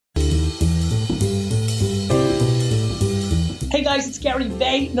Hey guys, it's Gary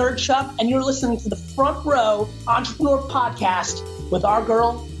Vaynerchuk, and you're listening to the Front Row Entrepreneur Podcast with our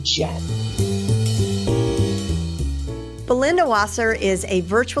girl, Jen. Belinda Wasser is a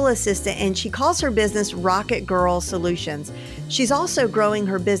virtual assistant, and she calls her business Rocket Girl Solutions. She's also growing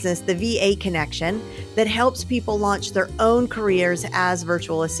her business, the VA Connection, that helps people launch their own careers as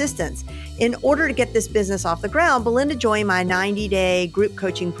virtual assistants. In order to get this business off the ground, Belinda joined my 90-day group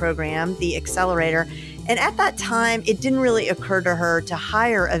coaching program, the Accelerator. And at that time, it didn't really occur to her to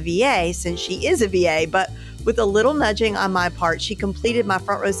hire a VA since she is a VA, but with a little nudging on my part, she completed my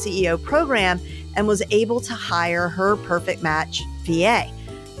Front Row CEO program and was able to hire her perfect match VA.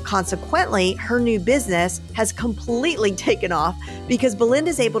 Consequently, her new business has completely taken off because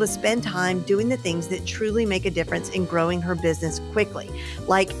Belinda's able to spend time doing the things that truly make a difference in growing her business quickly,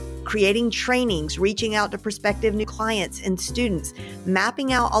 like creating trainings, reaching out to prospective new clients and students,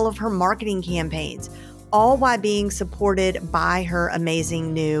 mapping out all of her marketing campaigns, all while being supported by her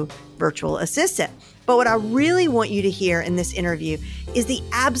amazing new virtual assistant. But what I really want you to hear in this interview is the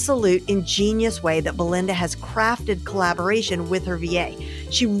absolute ingenious way that Belinda has crafted collaboration with her VA.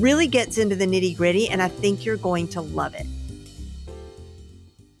 She really gets into the nitty-gritty, and I think you're going to love it.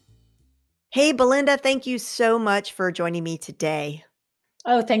 Hey, Belinda, thank you so much for joining me today.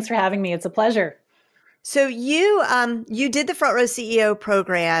 Oh, thanks for having me. It's a pleasure. So you did the Front Row CEO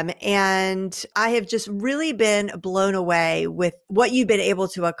program, and I have just really been blown away with what you've been able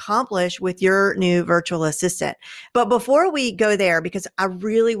to accomplish with your new virtual assistant. But before we go there, because I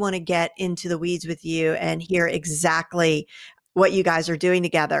really want to get into the weeds with you and hear exactly what you guys are doing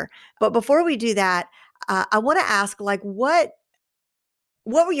together. But before we do that, I want to ask, what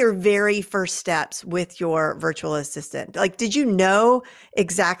were your very first steps with your virtual assistant? Did you know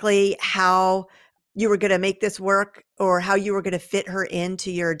exactly how you were going to make this work or how you were going to fit her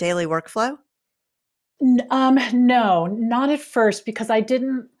into your daily workflow? No, not at first, because I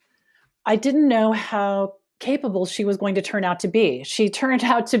didn't know how capable she was going to turn out to be. She turned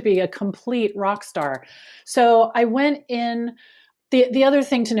out to be a complete rock star. So I went in. The other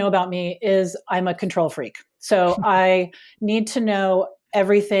thing to know about me is I'm a control freak. So I need to know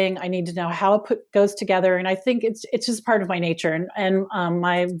everything. I need to know how it goes together. And I think it's just part of my nature. And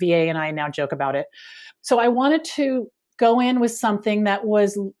my VA and I now joke about it. So I wanted to go in with something that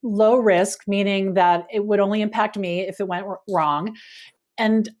was low risk, meaning that it would only impact me if it went wrong,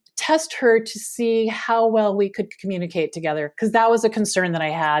 and test her to see how well we could communicate together. Because that was a concern that I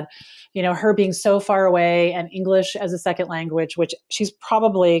had, her being so far away and English as a second language, which she's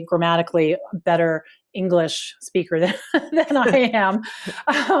probably grammatically better English speaker than I am.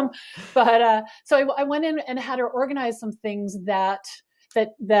 So I went in and had her organize some things that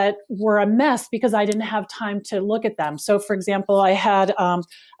were a mess because I didn't have time to look at them. So for example, I had a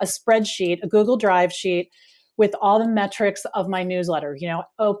spreadsheet, a Google Drive sheet with all the metrics of my newsletter,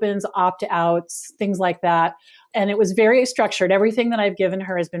 opens, opt-outs, things like that. And it was very structured. Everything that I've given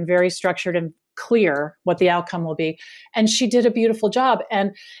her has been very structured and clear what the outcome will be. And she did a beautiful job.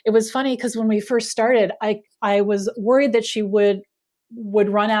 And it was funny because when we first started, I was worried that she would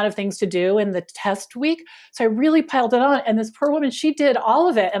run out of things to do in the test week. So I really piled it on. And this poor woman, she did all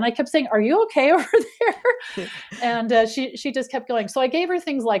of it. And I kept saying, "Are you okay over there?" And she just kept going. So I gave her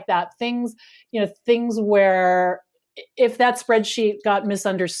things like that, things where if that spreadsheet got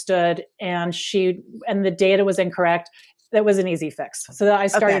misunderstood and the data was incorrect, that was an easy fix. So I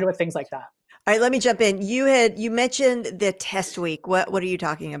started with things like that. All right, let me jump in. You mentioned the test week. What are you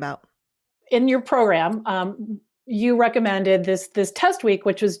talking about? In your program, you recommended this test week,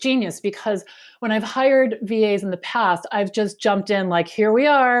 which was genius because when I've hired VAs in the past, I've just jumped in like, here we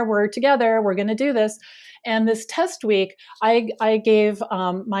are, we're together, we're going to do this. And this test week, I gave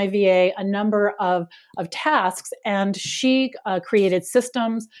my VA a number of tasks, and she created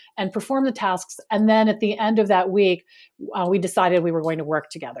systems and performed the tasks. And then at the end of that week, we decided we were going to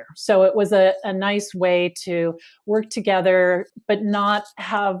work together. So it was a nice way to work together, but not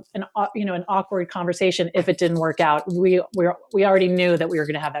have an awkward conversation if it didn't work out. We already knew that we were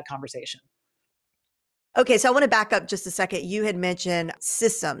going to have that conversation. Okay, so I want to back up just a second. You had mentioned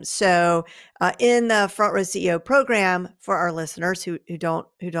systems. So in the Front Row CEO program, for our listeners who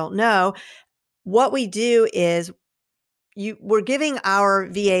don't know, what we do is we're giving our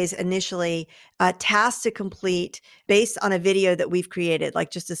VAs initially tasks to complete based on a video that we've created,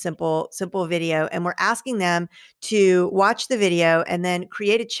 like just a simple video. And we're asking them to watch the video and then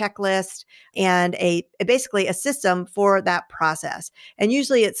create a checklist and basically a system for that process. And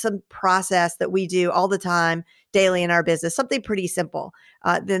usually it's some process that we do all the time daily in our business, something pretty simple.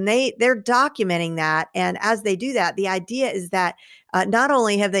 Then they're documenting that. And as they do that, the idea is that not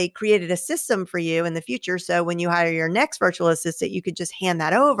only have they created a system for you in the future, so when you hire your next virtual assistant, you could just hand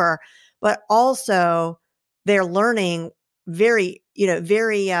that over, but also they're learning very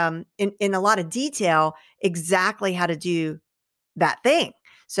in a lot of detail exactly how to do that thing.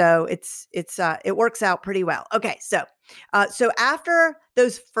 So it works out pretty well. Okay. So after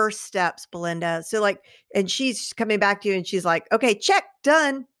those first steps, Belinda, and she's coming back to you and she's like, okay, check,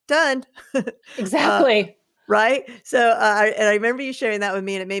 done. Exactly. Right. So, I remember you sharing that with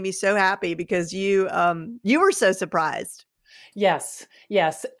me and it made me so happy because you were so surprised. Yes.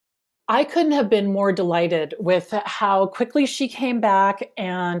 I couldn't have been more delighted with how quickly she came back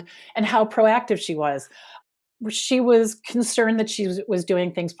and how proactive she was. She was concerned that she was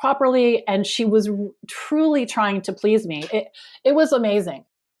doing things properly, and she was truly trying to please me. It was amazing.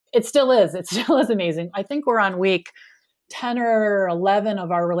 It still is. It still is amazing. I think we're on week 10 or 11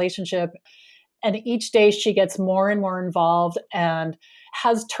 of our relationship, and each day she gets more and more involved and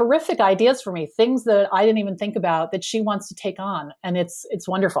has terrific ideas for me, things that I didn't even think about that she wants to take on, and it's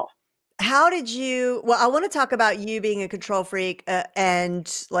wonderful. How did you, well, I want to talk about you being a control freak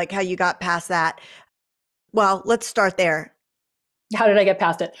and like how you got past that. Well, let's start there. How did I get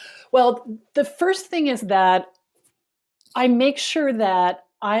past it? Well, the first thing is that I make sure that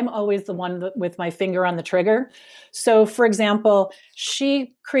I'm always the one with my finger on the trigger. So, for example,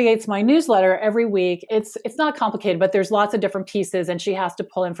 she creates my newsletter every week. It's not complicated, but there's lots of different pieces, and she has to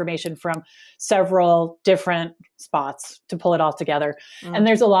pull information from several different spots to pull it all together. Mm. And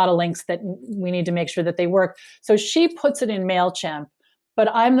there's a lot of links that we need to make sure that they work. So she puts it in MailChimp, but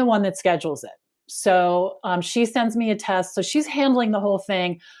I'm the one that schedules it. So she sends me a test. So she's handling the whole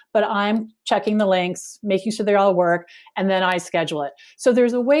thing, but I'm checking the links, making sure they all work, and then I schedule it. So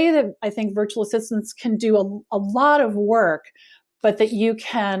there's a way that I think virtual assistants can do a lot of work, but that you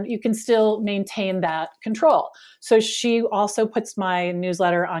can still maintain that control. So she also puts my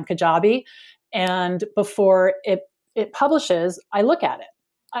newsletter on Kajabi, and before it publishes, I look at it.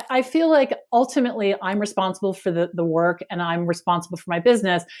 I feel like ultimately I'm responsible for the work and I'm responsible for my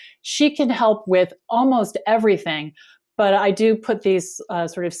business. She can help with almost everything, but I do put these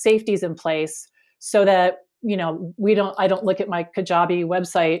sort of safeties in place so that, I don't look at my Kajabi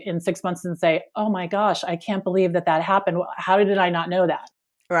website in 6 months and say, oh my gosh, I can't believe that happened. How did I not know that?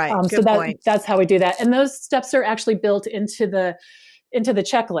 Right. Good point. That's how we do that. And those steps are actually built into the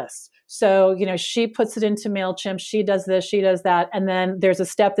checklist. So, she puts it into MailChimp, she does this, she does that. And then there's a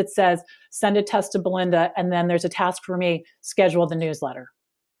step that says, send a test to Belinda. And then there's a task for me, schedule the newsletter.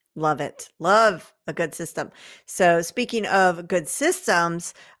 Love it. Love a good system. So speaking of good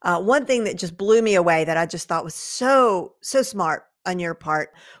systems, one thing that just blew me away that I just thought was so smart on your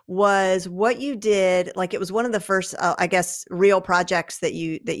part was what you did. Like it was one of the first, I guess, real projects that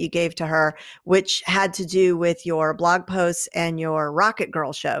you gave to her, which had to do with your blog posts and your Rocket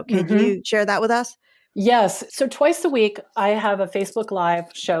Girl show. Can you share that with us? Yes. So twice a week, I have a Facebook Live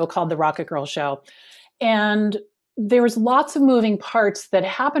show called The Rocket Girl Show. And there was lots of moving parts that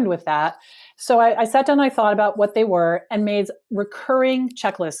happened with that. So I sat down, I thought about what they were and made recurring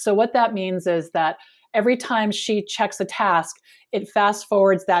checklists. So what that means is that every time she checks a task, it fast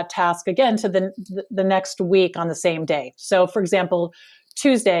forwards that task again to the next week on the same day. So for example,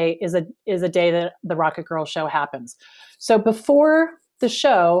 Tuesday is a day that the Rocket Girl show happens. So before the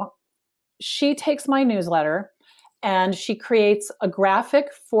show, she takes my newsletter and she creates a graphic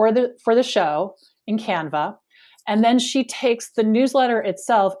for the show in Canva. And then she takes the newsletter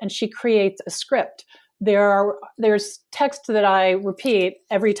itself and she creates a script. There's text that I repeat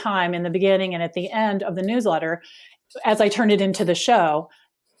every time in the beginning and at the end of the newsletter as I turn it into the show.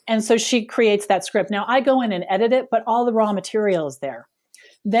 And so she creates that script. Now I go in and edit it, but all the raw material is there.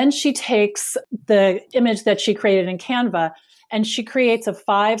 Then she takes the image that she created in Canva and she creates a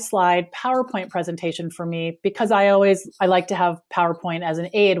 5-slide PowerPoint presentation for me because I like to have PowerPoint as an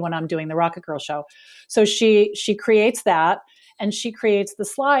aid when I'm doing the Rocket Girl show. So she creates that and she creates the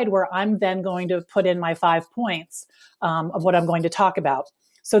slide where I'm then going to put in my 5 points of what I'm going to talk about.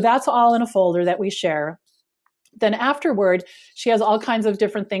 So that's all in a folder that we share. Then afterward, she has all kinds of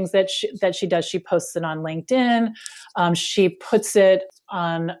different things that she does. She posts it on LinkedIn. She puts it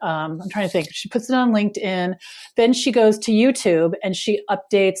on, I'm trying to think. She puts it on LinkedIn. Then she goes to YouTube and she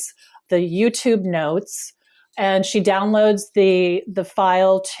updates the YouTube notes and she downloads the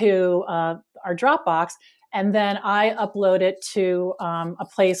file to our Dropbox. And then I upload it to a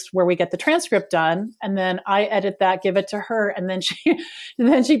place where we get the transcript done. And then I edit that, give it to her. And then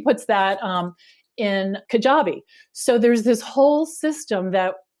she puts that in Kajabi. So there's this whole system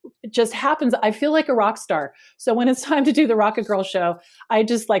that it just happens. I feel like a rock star. So when it's time to do the Rocket Girl show, I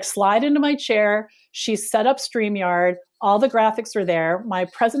just like slide into my chair. She set up StreamYard. All the graphics are there. My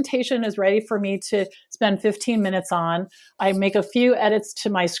presentation is ready for me to spend 15 minutes on. I make a few edits to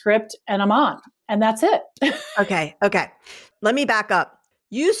my script and I'm on. And that's it. Okay. Let me back up.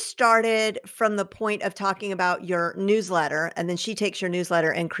 You started from the point of talking about your newsletter, and then she takes your newsletter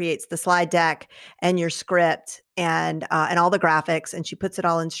and creates the slide deck and your script and all the graphics, and she puts it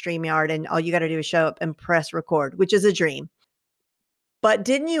all in StreamYard, and all you got to do is show up and press record, which is a dream. But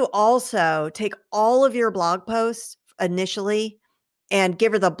didn't you also take all of your blog posts initially and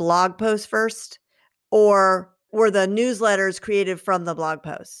give her the blog post first, or were the newsletters created from the blog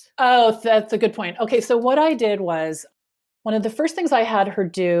posts? Oh, that's a good point. Okay, so what I did was, one of the first things I had her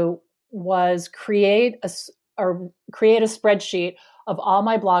do was create a spreadsheet of all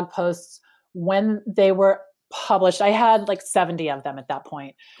my blog posts when they were published. I had like 70 of them at that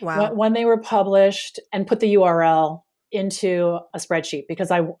point. Wow. When they were published, and put the URL into a spreadsheet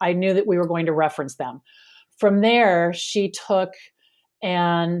because I knew that we were going to reference them. From there, she took,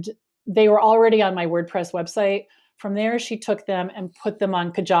 and they were already on my WordPress website. From there, she took them and put them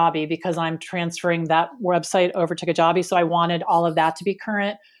on Kajabi because I'm transferring that website over to Kajabi. So I wanted all of that to be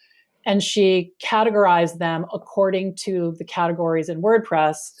current. And she categorized them according to the categories in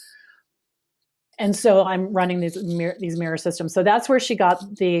WordPress. And so I'm running these mirror systems. So that's where she got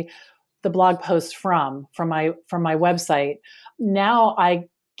the blog posts from my website. Now I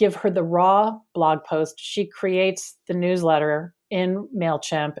give her the raw blog post. She creates the newsletter in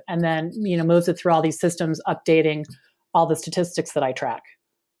MailChimp and then, moves it through all these systems, updating all the statistics that I track.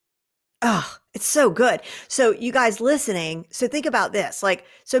 Oh, it's so good. So you guys listening, so think about this.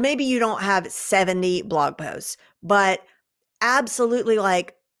 So maybe you don't have 70 blog posts, but absolutely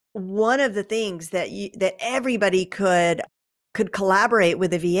one of the things that everybody could collaborate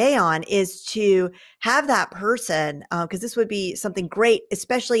with a VA on is to have that person, because this would be something great,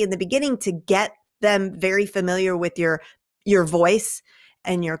 especially in the beginning, to get them very familiar with your voice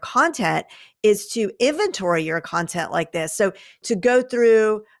and your content, is to inventory your content like this. So to go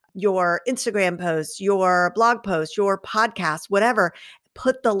through your Instagram posts, your blog posts, your podcast, whatever,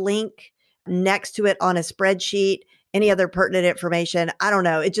 put the link next to it on a spreadsheet, any other pertinent information. I don't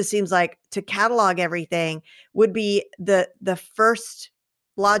know. It just seems like to catalog everything would be the first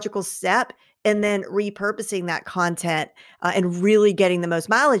logical step, and then repurposing that content and really getting the most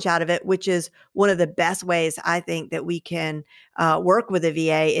mileage out of it, which is one of the best ways I think that we can work with a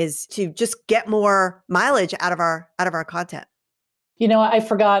VA, is to just get more mileage out of our content. I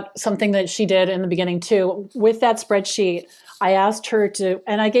forgot something that she did in the beginning too. With that spreadsheet, I asked her to,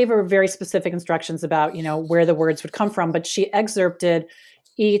 and I gave her very specific instructions about, where the words would come from, but she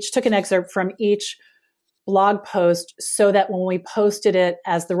took an excerpt from each blog post so that when we posted it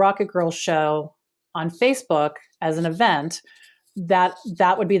as the Rocket Girl show on Facebook as an event, that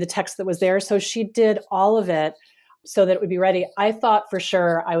would be the text that was there. So she did all of it so that it would be ready. I thought for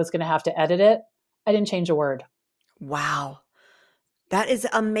sure I was going to have to edit it. I didn't change a word. Wow. That is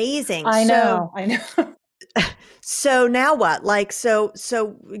amazing. I know. So now what? So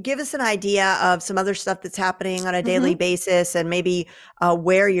give us an idea of some other stuff that's happening on a daily basis, and maybe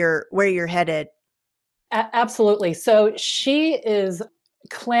where you're headed. Absolutely. So she is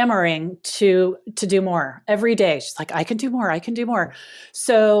clamoring to do more every day. She's like, I can do more.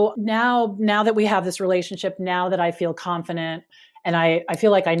 So now that we have this relationship, now that I feel confident and I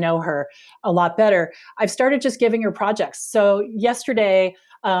feel like I know her a lot better, I've started just giving her projects. So yesterday,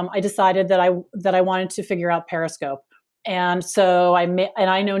 I decided that I wanted to figure out Periscope. And so I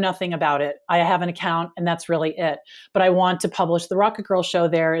know nothing about it. I have an account and that's really it. But I want to publish the Rocket Girl show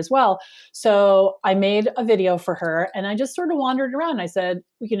there as well. So I made a video for her and I just sort of wandered around. I said,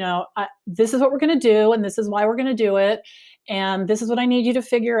 this is what we're going to do and this is why we're going to do it. And this is what I need you to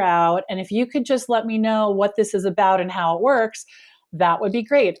figure out. And if you could just let me know what this is about and how it works, that would be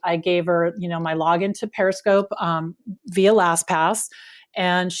great. I gave her, my login to Periscope via LastPass,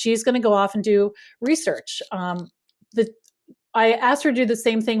 and she's going to go off and do research. I asked her to do the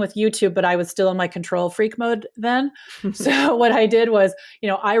same thing with YouTube, but I was still in my control freak mode then. So what I did was,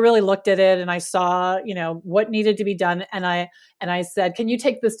 I really looked at it and I saw, what needed to be done. And I said, can you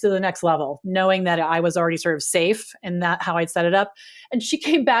take this to the next level? Knowing that I was already sort of safe in that how I'd set it up. And she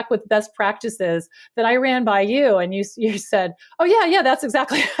came back with best practices that I ran by you. And you said, oh yeah, that's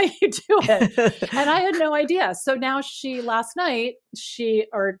exactly how you do it. And I had no idea. So now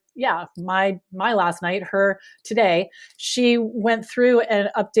my last night, her today, she went through and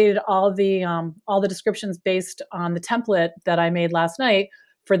updated all the descriptions based on the template that I made last night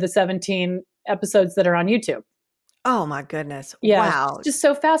for the 17 episodes that are on YouTube. Oh my goodness. Yeah, Wow. just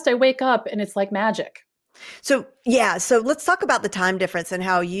so fast. I wake up and it's like magic. So yeah, so let's talk about the time difference and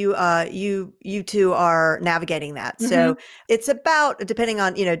how you two are navigating that. So Mm-hmm. it's about, depending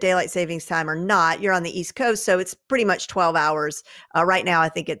on, daylight savings time or not, you're on the East Coast, so it's pretty much 12 hours. Right now I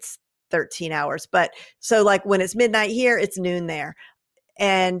think it's 13 hours. But so like when it's midnight here, it's noon there.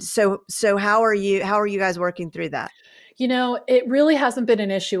 And so how are you guys working through that? It really hasn't been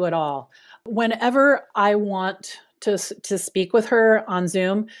an issue at all. Whenever I want to speak with her on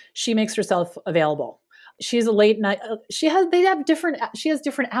Zoom, she makes herself available. She's a late night. She has different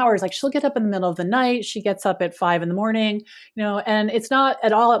hours. Like she'll get up in the middle of the night. She gets up at 5 in the morning, and it's not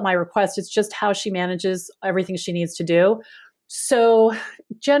at all at my request. It's just how she manages everything she needs to do. So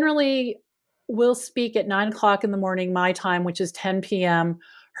generally we'll speak at 9 o'clock in the morning, my time, which is 10 p.m.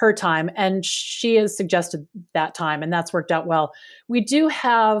 her time. And she has suggested that time, and that's worked out well. We do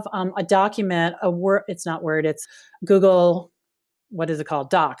have a document, it's not Word, it's Google, what is it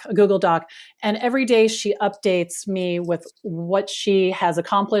called? A Google Doc. And every day she updates me with what she has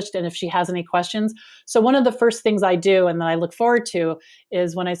accomplished and if she has any questions. So one of the first things I do and that I look forward to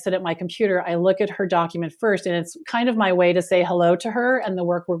is when I sit at my computer, I look at her document first. And it's kind of my way to say hello to her and the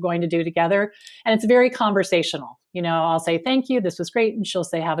work we're going to do together. And it's very conversational. I'll say, thank you, this was great. And she'll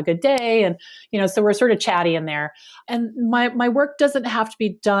say, have a good day. And, so we're sort of chatty in there. And my work doesn't have to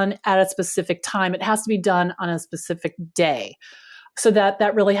be done at a specific time. It has to be done on a specific day. So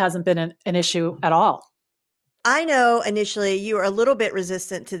that really hasn't been an issue at all. I know initially you were a little bit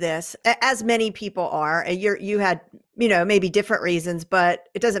resistant to this, as many people are. And you had, maybe different reasons, but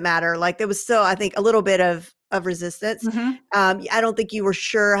it doesn't matter. Like there was still, I think, a little bit of resistance. Mm-hmm. I don't think you were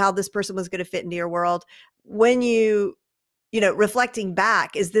sure how this person was going to fit into your world. When reflecting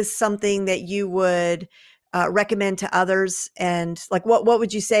back, is this something that you would recommend to others? And like, what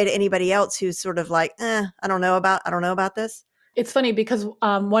would you say to anybody else who's sort of like, I don't know about this? It's funny because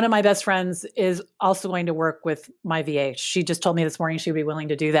one of my best friends is also going to work with my VA. She just told me this morning she'd be willing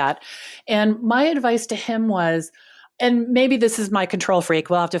to do that. And my advice to him was, and maybe this is my control freak,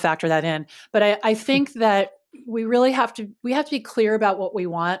 we'll have to factor that in, but I think that we have to be clear about what we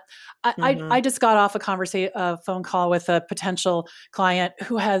want. I just got off a phone call with a potential client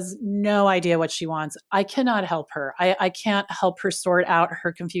who has no idea what she wants. I cannot help her. I can't help her sort out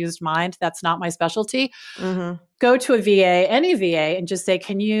her confused mind. That's not my specialty. Mm-hmm. Go to a VA, any VA, and just say,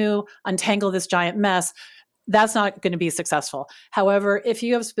 can you untangle this giant mess? That's not going to be successful. However, if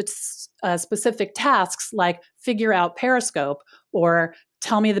you have specific tasks like figure out Periscope or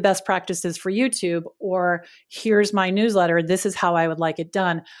tell me the best practices for YouTube, or here's my newsletter, this is how I would like it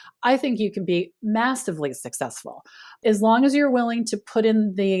done, I think you can be massively successful as long as you're willing to put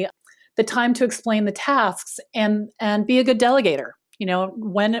in the time to explain the tasks and be a good delegator.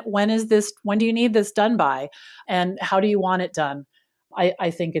 When do you need this done by, and how do you want it done?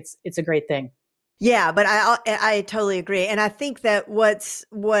 I think it's a great thing. Yeah, but I totally agree. And I think that what's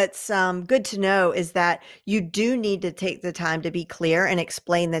good to know is that you do need to take the time to be clear and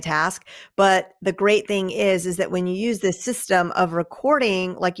explain the task. But the great thing is that when you use this system of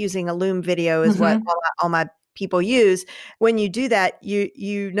recording, like using a Loom video is what all my people use, when you do that,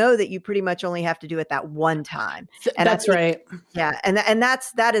 you know that you pretty much only have to do it that one time. And that's right. Yeah. And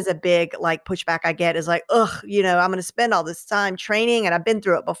that is a big like pushback I get is like, I'm going to spend all this time training and I've been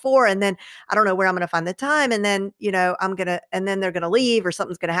through it before. And then I don't know where I'm going to find the time. And then, and then they're going to leave or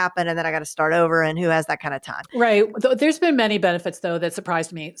something's going to happen. And then I got to start over. And who has that kind of time? Right. There's been many benefits though that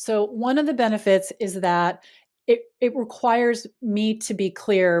surprised me. So one of the benefits is that it requires me to be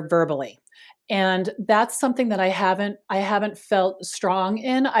clear verbally. And that's something that I haven't felt strong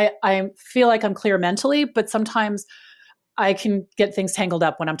in. I feel like I'm clear mentally, but sometimes I can get things tangled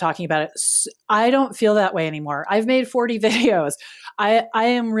up when I'm talking about it. I don't feel that way anymore. I've made 40 videos. I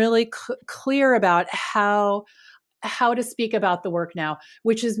am really clear about how to speak about the work now,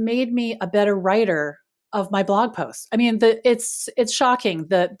 which has made me a better writer of my blog posts. I mean, it's shocking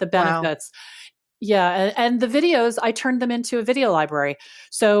the benefits. Wow. Yeah. And the videos, I turned them into a video library.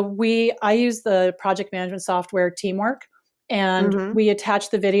 So I use the project management software Teamwork, and we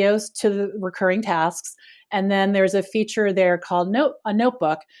attach the videos to the recurring tasks. And then there's a feature there called a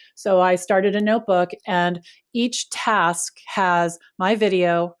notebook. So I started a notebook, and each task has my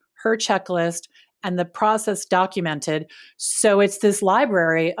video, her checklist, and the process documented. So it's this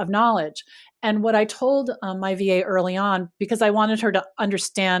library of knowledge. And what I told my VA early on, because I wanted her to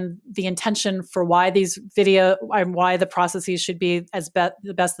understand the intention for why these why the processes should be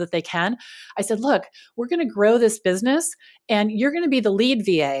the best that they can. I said, look, we're going to grow this business and you're going to be the lead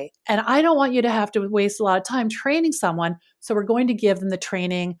VA. And I don't want you to have to waste a lot of time training someone. So we're going to give them the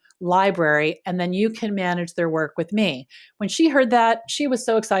training library and then you can manage their work with me. When she heard that, she was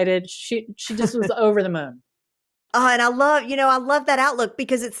so excited. She just was over the moon. Oh, and I love that outlook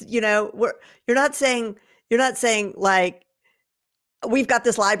because it's, you're not saying like, we've got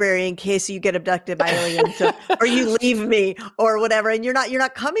this library in case you get abducted by aliens or you leave me or whatever. And you're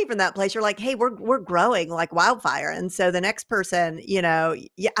not coming from that place. You're like, hey, we're growing like wildfire. And so the next person, I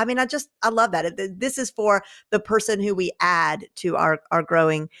love that. This is for the person who we add to our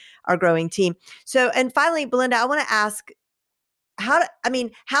growing team. So, and finally, Belinda, I want to ask, how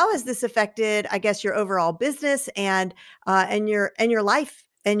has this affected, I guess, your overall business and your life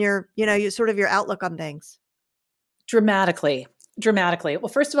and your outlook on things? Dramatically. Well,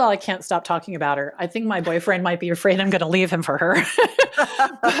 first of all, I can't stop talking about her. I think my boyfriend might be afraid I'm going to leave him for her.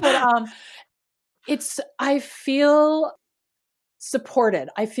 But I feel supported.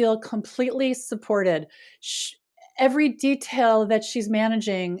 I feel completely supported. Every detail that she's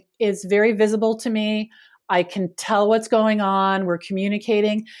managing is very visible to me. I can tell what's going on. We're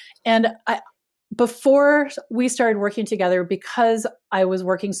communicating. And before we started working together, because I was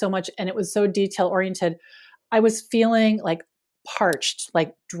working so much and it was so detail oriented, I was feeling like parched,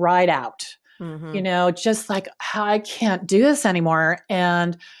 like dried out, just like I can't do this anymore.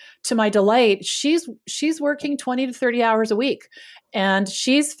 And to my delight, she's working 20 to 30 hours a week and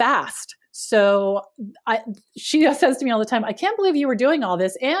she's fast. So she says to me all the time, I can't believe you were doing all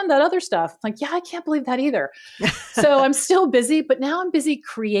this and that other stuff. I'm like, yeah, I can't believe that either. So I'm still busy, but now I'm busy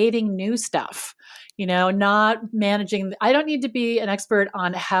creating new stuff, not managing. I don't need to be an expert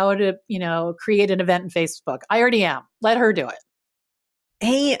on how to, create an event in Facebook. I already am. Let her do it.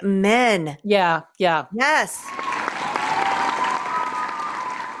 Amen. Yeah. Yes.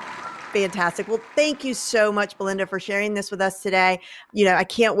 Fantastic. Well, thank you so much, Belinda, for sharing this with us today. I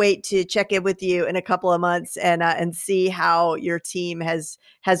can't wait to check in with you in a couple of months and see how your team has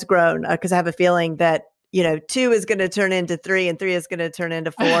grown. Because I have a feeling that 2 is going to turn into 3 and 3 is going to turn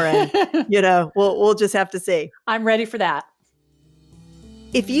into 4. And, we'll just have to see. I'm ready for that.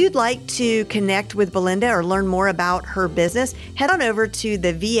 If you'd like to connect with Belinda or learn more about her business, head on over to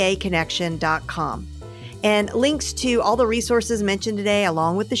thevaconnection.com. And links to all the resources mentioned today,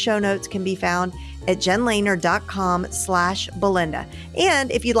 along with the show notes, can be found at jenlehner.com/Belinda.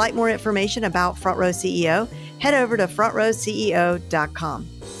 And if you'd like more information about Front Row CEO, head over to frontrowceo.com.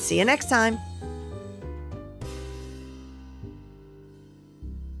 See you next time.